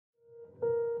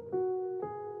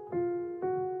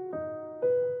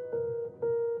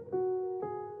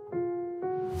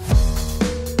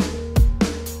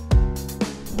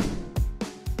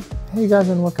Hey guys,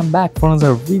 and welcome back for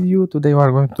another video. Today we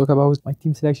are going to talk about my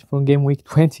team selection for game week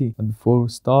 20. But before we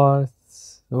start,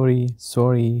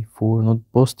 sorry for not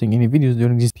posting any videos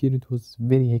during this period. It was a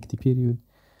very hectic period.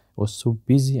 I was so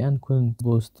busy and couldn't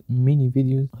post many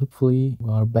videos. Hopefully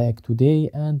we are back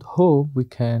today and hope we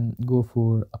can go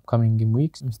for upcoming game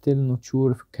weeks. I'm still not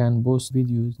sure if we can post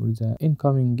videos for the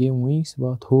incoming game weeks,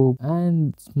 but hope,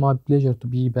 and it's my pleasure to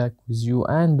be back with you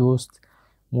and post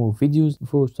more videos.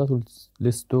 Before we start,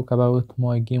 let's talk about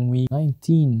my game week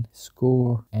 19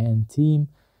 score and team.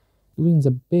 During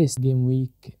the best game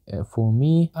week for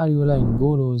me, Ariola in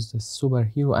goal was a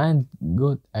superhero and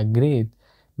got a great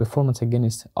performance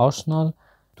against Arsenal.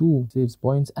 2 saves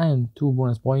points and 2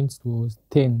 bonus points. It was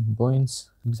 10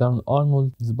 points.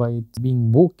 Alexander-Arnold, despite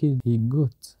being booked, he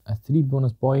got a 3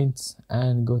 bonus points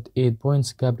and got 8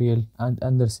 points. Gabriel and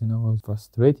Anderson was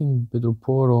frustrating. Pedro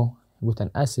Porro with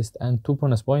an assist and 2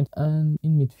 bonus points. And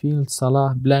in midfield,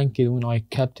 Salah blanked when I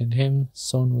captained him.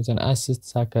 Son with an assist.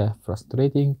 Saka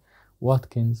frustrating.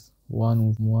 Watkins,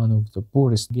 one of the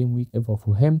poorest game week ever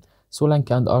for him.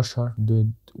 Solanke and Archer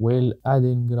did well.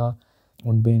 Adingra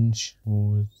on bench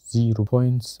was 0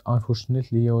 points.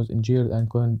 Unfortunately, he was injured and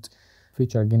couldn't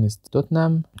feature against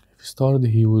Tottenham. If he started,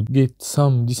 he would get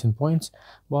some decent points.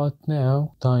 But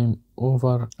now, time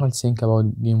over. Let's think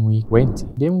about game week 20.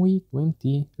 Game week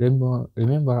 20,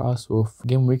 remember us of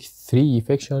game week 3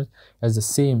 fixtures as the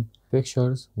same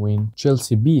fixtures when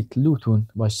Chelsea beat Luton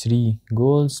by 3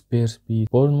 goals. Spurs beat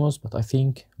Bournemouth, but I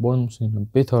think Bournemouth in a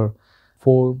better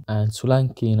form and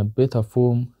Solanke in a better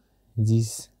form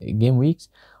these game weeks.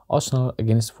 Arsenal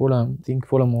against Fulham. I think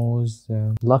Fulham was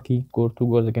lucky, scored 2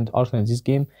 goals against Arsenal in this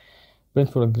game.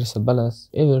 Brentford and Crystal Palace.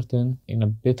 Everton in a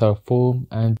better form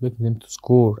and expecting them to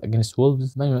score against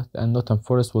Wolves. Man United and Nottingham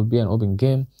Forest will be an open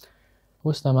game.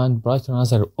 West Ham and Brighton,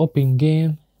 another open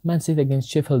game. Man City against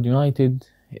Sheffield United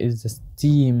is the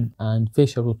team and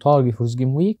fixture to target for this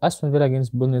game week. Aston Villa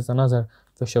against Burnley is another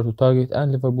fixture to target,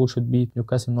 and Liverpool should beat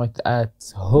Newcastle United at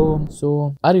home.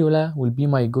 So Ariola will be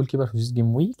my goalkeeper for this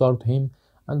game week. Start him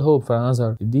and hope for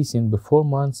another decent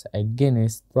performance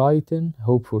against Brighton.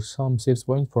 Hope for some saves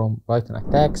point from Brighton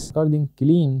attacks. Regarding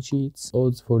clean sheets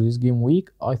odds for this game week,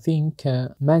 I think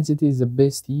Man City is the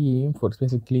best team for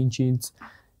expected clean sheets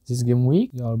this game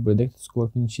week. They are predicted to score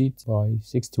clean sheets by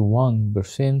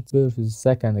 61%. Spurs is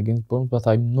second against Bournemouth, but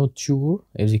I'm not sure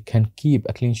if they can keep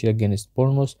a clean sheet against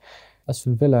Bournemouth.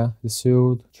 Aston Villa the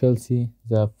third, Chelsea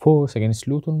the fourth against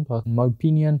Luton, but in my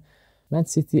opinion, Man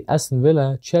City, Aston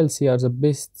Villa, Chelsea are the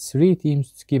best 3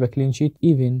 teams to keep a clean sheet.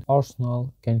 Even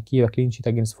Arsenal can keep a clean sheet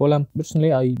against Fulham.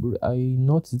 Personally, I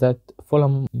noticed that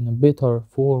Fulham in a better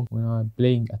form when I'm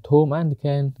playing at home and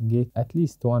can get at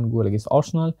least 1 goal against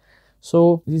Arsenal.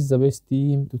 So this is the best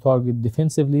team to target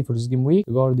defensively for this game week.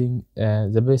 Regarding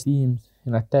the best teams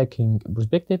in attacking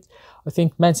perspective, I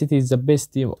think Man City is the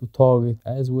best team to target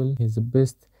as well. He's the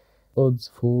best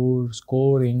odds for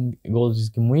scoring goals this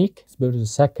game week. Spurs the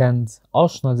second,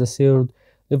 Arsenal the third,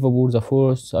 Liverpool the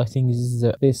fourth. I think this is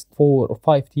the best 4 or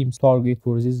 5 teams target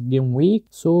for this game week.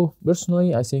 So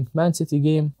personally, I think Man City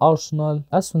game, Arsenal,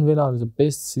 Aston Villa are the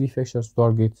best 3 fixtures to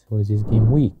target for this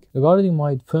game week. Regarding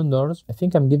my defenders, I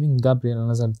think I'm giving Gabriel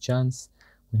another chance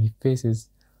when he faces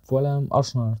Fulham.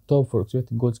 Arsenal are top for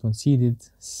expected goals conceded,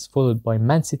 followed by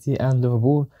Man City and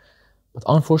Liverpool. But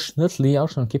unfortunately,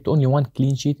 Arsenal kept only 1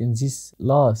 clean sheet in these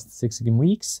last 6 game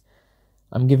weeks.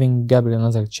 I'm giving Gabriel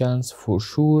another chance for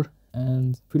sure.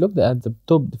 And if we look at the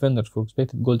top defenders for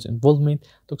expected goals involvement,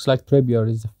 looks like Trippier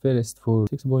is the first for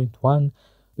 6.1.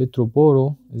 Pedro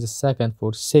Porro is the second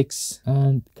for 6.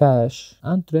 And Cash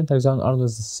and Trent Alexander-Arnold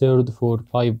is the third for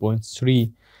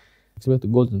 5.3.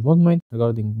 Expected goals involvement.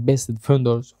 Regarding best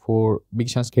defenders for big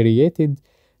chance created,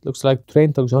 looks like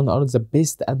Trent Alexander-Arnold is the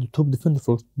best and the top defender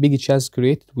for big chances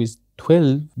created with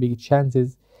 12 big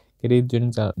chances created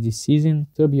during this season.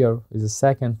 Trippier is the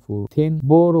second for 10.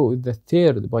 Porro is the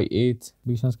third by 8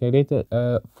 big chances created.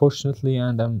 Fortunately,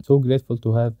 and I'm so grateful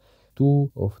to have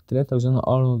 2 of Trent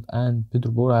Alexander-Arnold and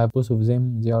Pedro Porro. I have both of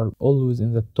them. They are always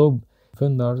in the top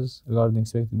defenders regarding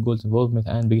expected goals involvement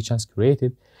and big chance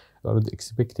created, regarding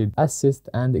expected assists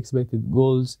and expected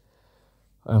goals.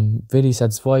 I'm very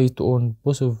satisfied to own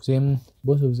both of them.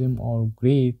 Both of them are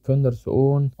great defenders to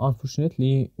own.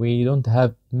 Unfortunately, we don't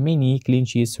have many clean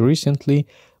sheets recently,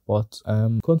 but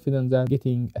I'm confident that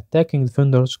getting attacking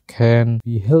defenders can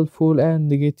be helpful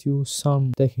and get you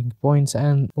some attacking points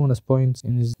and bonus points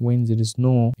when there is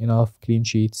no enough clean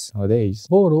sheets nowadays.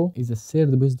 Porro is the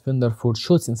third best defender for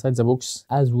shots inside the box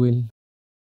as well.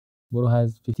 Porro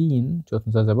has 15 shots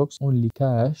inside the box. Only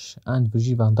Cash and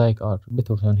Virgil van Dijk are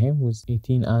better than him with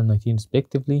 18 and 19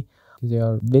 respectively. They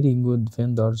are very good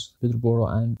defenders. Pedro Porro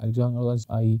and Alexander,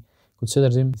 I consider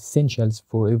them essentials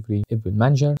for every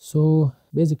manager. So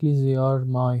basically they are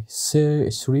my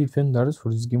three defenders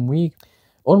for this game week.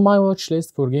 On my watch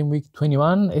list for game week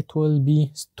 21, it will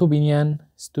be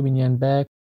Stupinian back.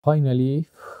 Finally,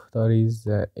 there is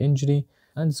injury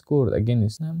and scored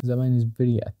against them. The man is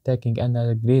very attacking and has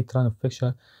a great run of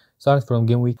fixture. Started from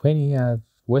game week 20 at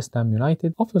West Ham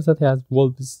United. After that, he has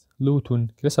Wolves,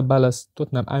 Luton, Crystal Palace,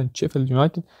 Tottenham, and Sheffield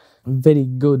United. Very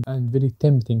good and very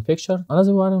tempting fixture.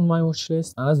 Another one on my watch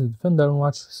list, another defender on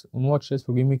watch list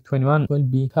for game week 21 will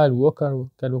be Kyle Walker.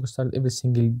 Kyle Walker started every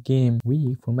single game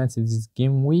week for Man City this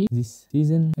game week this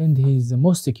season, and he's the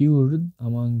most secured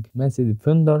among Man City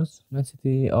defenders. Man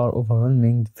City are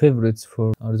overwhelming favorites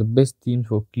are the best teams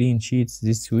for clean sheets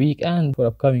this week and for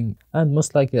upcoming, and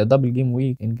most likely a double game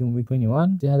week in game week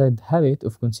 21. They had a habit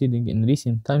of conceding in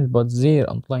recent times, but their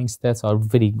underlying stats are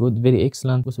very good, very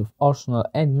excellent. Both of Arsenal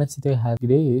and Man City have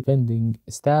great defending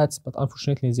stats, but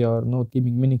unfortunately they are not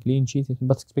keeping many clean sheets,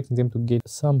 but expecting them to get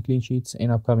some clean sheets in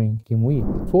upcoming game week.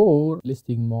 For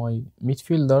listing my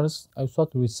midfielders, I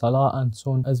start with Salah and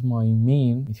Son as my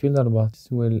main midfielder, but this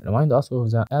will remind us of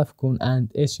the AFCON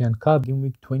and Asian Cup game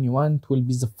week 21. It will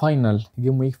be the final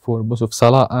game week for both of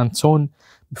Salah and Son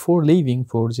before leaving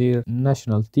for their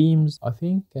national teams. I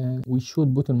think we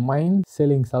should put in mind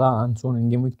selling Salah and Son in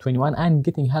game week 21 and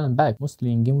getting Haaland back.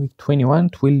 Mostly in game week 21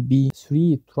 it will be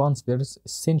 3 transfers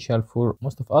essential for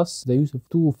most of us. The use of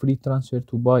 2 free transfers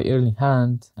to buy Erling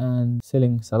Haaland and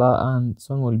selling Salah and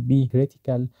Son will be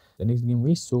critical the next game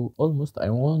week. So almost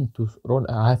I want to roll.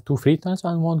 I have 2 free transfers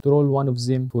and want to roll one of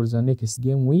them for the next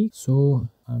game week. So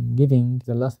I'm giving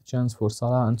the last chance for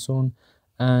Salah and Son,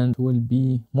 and will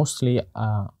be mostly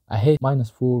a hit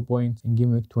 -4 points in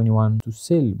game week 21 to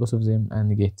sell both of them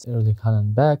and get Erling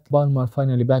Haaland back. Palmer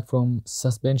finally back from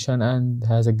suspension and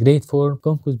has a great form.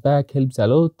 Nkunku's back helps a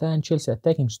lot, and Chelsea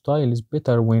attacking style is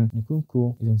better when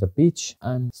Nkunku is on the pitch.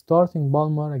 I'm starting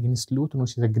Palmer against Luton,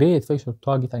 which is a great fixture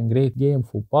target and great game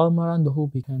for Palmer, and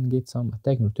hope he can get some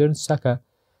attacking returns. Saka,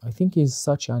 I think is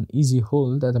such an easy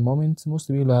hold at the moment. Most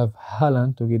people have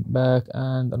Haaland to get back,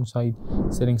 and alongside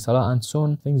selling Salah and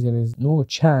Son, I think there is no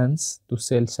chance to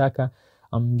sell Saka.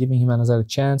 I'm giving him another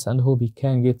chance and hope he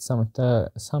can get some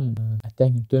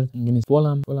attacking return against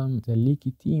Fulham. Fulham is a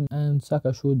leaky team, and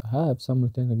Saka should have some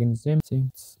return against them. I think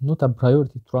it's not a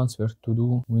priority transfer to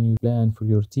do when you plan for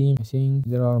your team. I think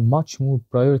there are much more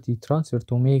priority transfer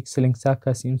to make. Selling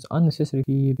Saka seems unnecessary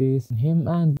based on him,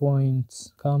 and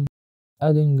points come.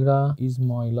 Adingra is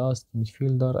my last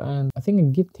midfielder, and I think I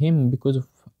get him because of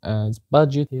his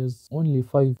budget. He is only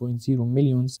 5.0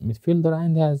 millions midfielder,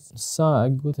 and has I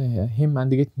got him and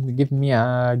give me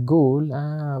a goal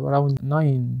around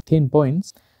 9-10 points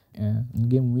in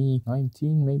game week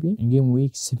 19, maybe in game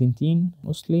week 17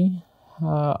 mostly.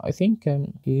 I think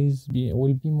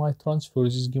will be my transfer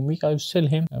this game week. I'll sell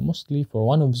him mostly for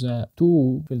one of the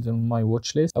 2 fields on my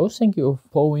watch list. I was thinking of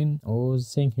Bowen. I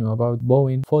was thinking about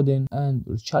Bowen, Foden, and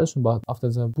Richarlison, but after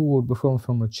the poor performance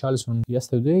from Richarlison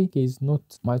yesterday, he's not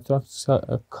my transfer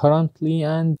currently,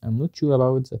 and I'm not sure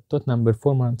about the Tottenham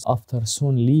performance after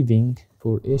Son leaving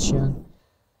for Asian.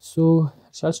 So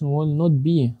Richarlison will not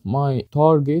be my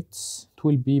targets. It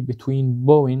will be between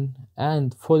Bowen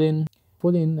and Foden.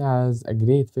 Foden has a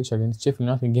great fixture against Sheffield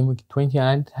United in game week 20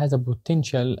 and has a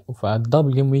potential of a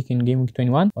double game week in game week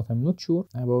 21, but I'm not sure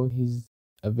about his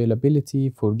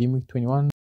availability for game week 21.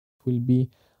 It will be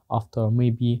after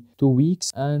maybe 2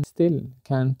 weeks, and still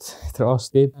can't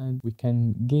trust it. And we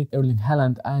can get Erling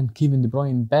Haaland and Kevin De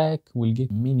Bruyne back. We'll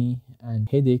get mini and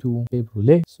headache to Pep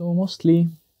Roulette. So mostly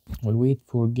we'll wait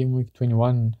for game week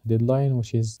 21 deadline,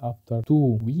 which is after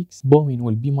 2 weeks. Bowen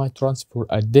will be my transfer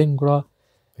at Dengra.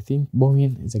 I think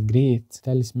Bowen is a great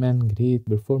talisman, great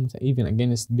performance even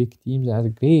against big teams. Has a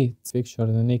great fixture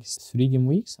in the next 3 game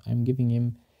weeks. I'm giving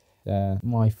him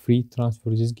my free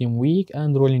transfer this game week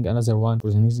and rolling another one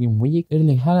for the next game week.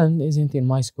 Erling Haaland isn't in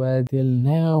my squad till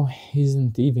now. He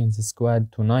isn't even the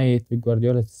squad tonight. Pep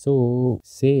Guardiola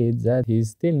said that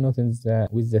he's still not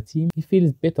with the team. He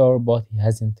feels better, but he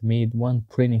hasn't made one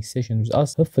training session with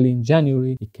us. Hopefully in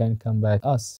January he can come back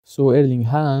us. So Erling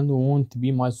Haaland won't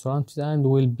be my transfer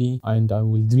and I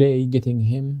will delay getting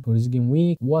him for this game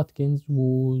week. Watkins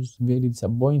was very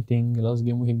disappointing last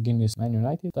game week against Man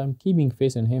United. I'm keeping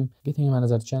faith in him, getting him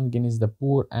another chance against the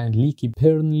poor and leaky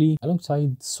Burnley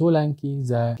alongside Solanke,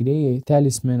 the great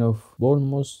talisman of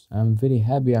Bournemouth. I'm very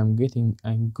happy I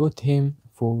got him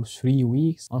for 3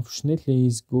 weeks. Unfortunately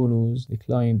his goal was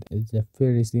declined at the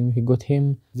first game he got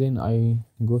him. Then I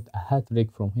got a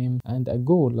hat-trick from him and a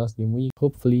goal last game week.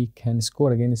 Hopefully can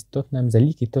score against Tottenham, the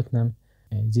leaky Tottenham,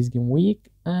 this game week.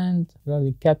 And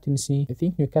regarding captaincy, I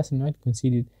think Newcastle United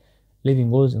conceded 11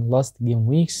 goals in last game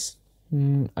weeks.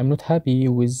 I'm not happy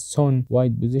with Son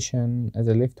wide position as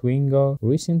a left winger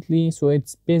recently, so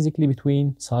it's basically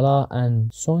between Salah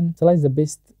and Son. Salah is the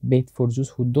best bet for those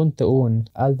who don't own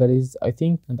Alvarez, I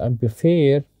think, and I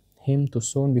prefer him to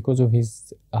Son because of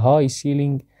his high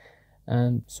ceiling.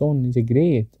 And Son is a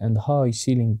great and high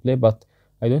ceiling play, but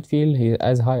I don't feel he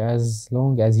as high as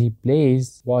long as he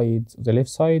plays wide on the left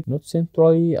side, not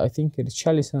centrally. I think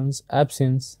Richarlison's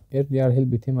absence earlier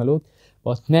helped him a lot,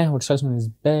 but now Richarlison is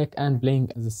back and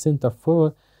playing as a center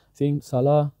forward. I think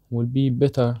Salah will be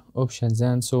better option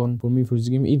than Son for me for this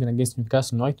game, even against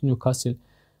Newcastle United. Newcastle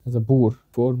has a poor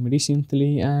form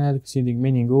recently and conceding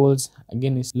many goals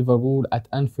against Liverpool at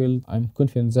Anfield. I'm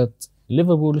confident that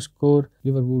Liverpool score,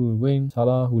 Liverpool will win,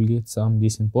 Salah will get some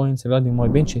decent points. Regarding my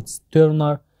bench, it's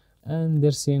Turner,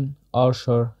 Anderson,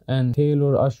 Archer, and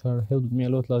Taylor. Archer helped me a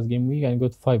lot last game week. I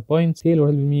got 5 points. Taylor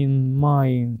helped me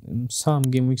in some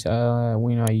game weeks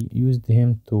when I used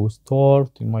him to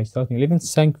start in my starting 11.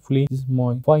 Thankfully, this is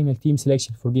my final team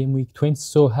selection for game week 20.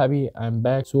 So happy I'm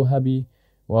back. So happy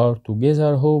we are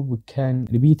together. Hope we can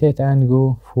repeat it and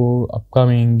go for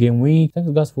upcoming game week. Thank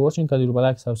you guys for watching. Can you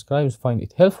like, subscribe, find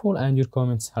it helpful, and your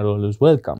comments are always welcome.